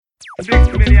We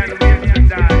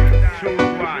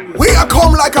are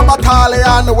come like a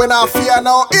battalion when I fear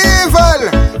no evil.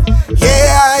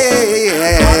 Yeah, yeah,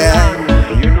 yeah.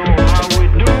 You know how we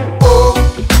do. Oh,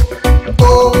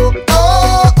 oh,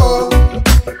 oh, oh.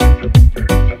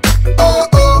 Oh,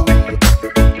 oh,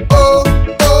 oh,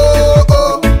 oh,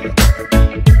 oh.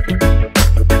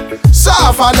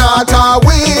 Safanata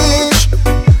witch,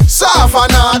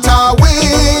 Safanata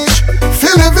witch.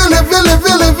 Philly, Philly, Philly,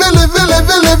 Philly, Philly, Philly,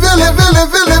 Philly, Philly, Philly,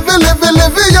 Philly, Philly, Philly,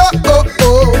 Philly, oh,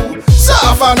 oh.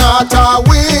 Safanata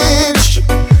witch,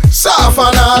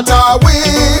 Safanata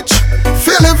witch.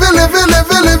 Philly, Philly, Philly,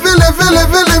 Philly, Philly, Philly,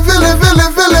 Philly, Philly, Philly,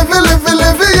 Philly, Philly, Philly,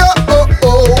 Philly, oh,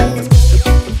 oh.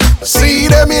 See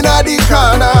them in a the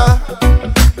corner.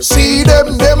 See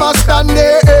them a stand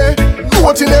there.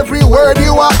 Noting every word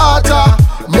you are utter.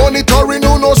 Monitoring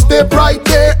who no step right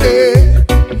there.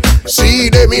 See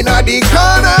them in a the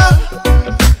corner.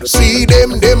 See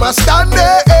them a stand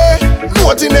there.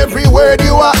 Noting every word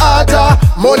you are utter.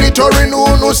 Monitoring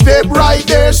who no step right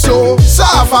there. So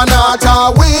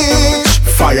Safanata witch,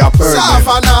 fire burn.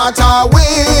 Safanata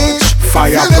witch,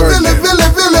 fire burn. Villa, villa,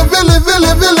 villa, villa,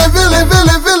 villa, villa, villa,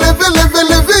 villa, villa, villa,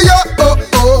 villa, villa, oh,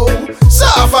 oh.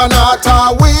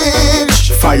 Safanata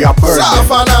witch, fire burn.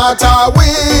 Safanata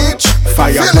witch,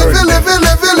 fire burn. Villa,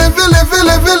 villa, villa, villa,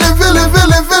 villa, villa, villa,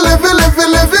 villa, villa, villa,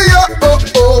 villa, villa, oh,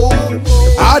 oh.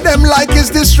 How them like his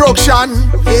destruction,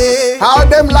 yeah. How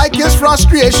them like his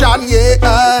frustration,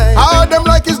 yeah. How them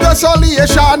like his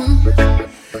desolation,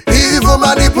 evil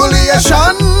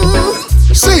manipulation.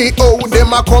 See how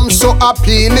them a come so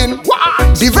appealing.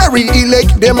 What? The very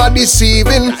elect them a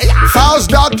deceiving. False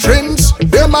doctrines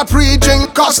them a preaching,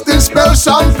 casting spells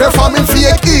and performing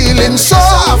fake healing. So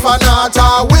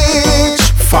Safanata witch,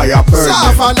 fire burn.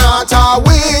 Safanata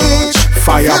witch,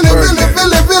 fire burn. Villa,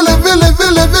 villa, villa, villa,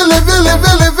 villa, villa, villa,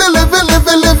 villa, villa, villa,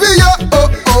 villa, villa, oh,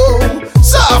 oh.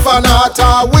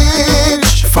 Safanata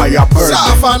witch, fire burn.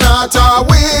 Safanata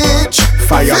witch,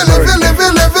 fire burn. Villa,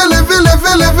 villa, villa, villa,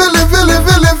 villa, villa, villa,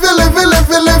 villa, villa, villa,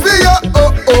 villa, villa,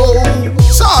 oh, oh.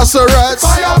 Sorceress,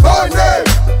 fire burn them.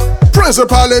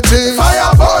 Principality,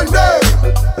 fire burn them.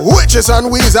 Witches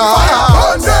and wizards, fire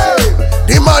burn them.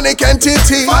 Demonic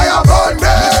entity, fire burn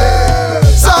them.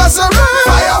 Sorceress,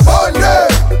 fire burn them.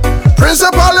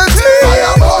 Principality,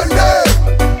 fire burn them.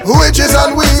 Witches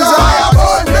and wizards, fire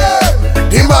burn them.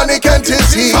 Demonic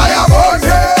entity, fire burn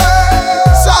them.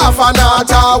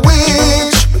 Safanata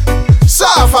witch,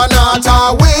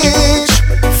 Safanata witch.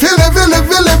 Villa, villa,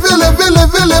 villa, villa, villa,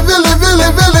 villa, villa, villa,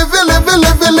 villa, villa,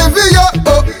 villa, villa, villa,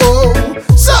 oh, oh.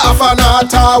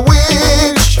 Safanata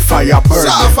witch, fire burn.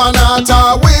 Safanata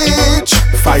witch,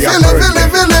 fire burn. Villa,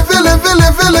 villa, villa, villa,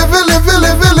 villa, villa,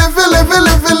 villa, villa, villa,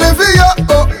 villa, villa, villa,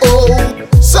 oh, oh.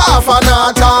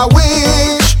 Safanata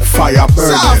witch, fire burn.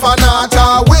 Safanata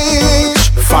witch,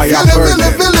 fire burn. Villa,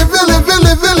 villa, villa, villa,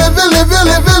 villa, villa,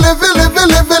 villa, villa, villa,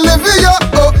 villa, villa, villa,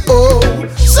 oh, oh.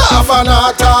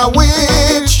 Safanata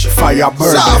witch, fire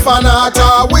burn. Safanata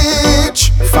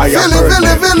witch, fire burn.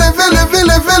 Villa, villa, villa,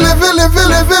 villa, villa, villa,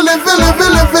 villa, villa, villa,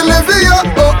 villa, villa, villa,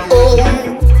 oh,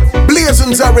 oh.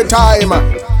 Blazing every time.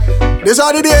 These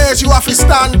are the days you have to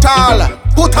stand tall.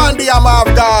 Put on the armor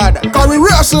of God. Cause we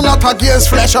wrestle not against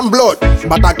flesh and blood,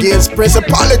 but against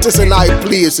principalities in high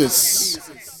places.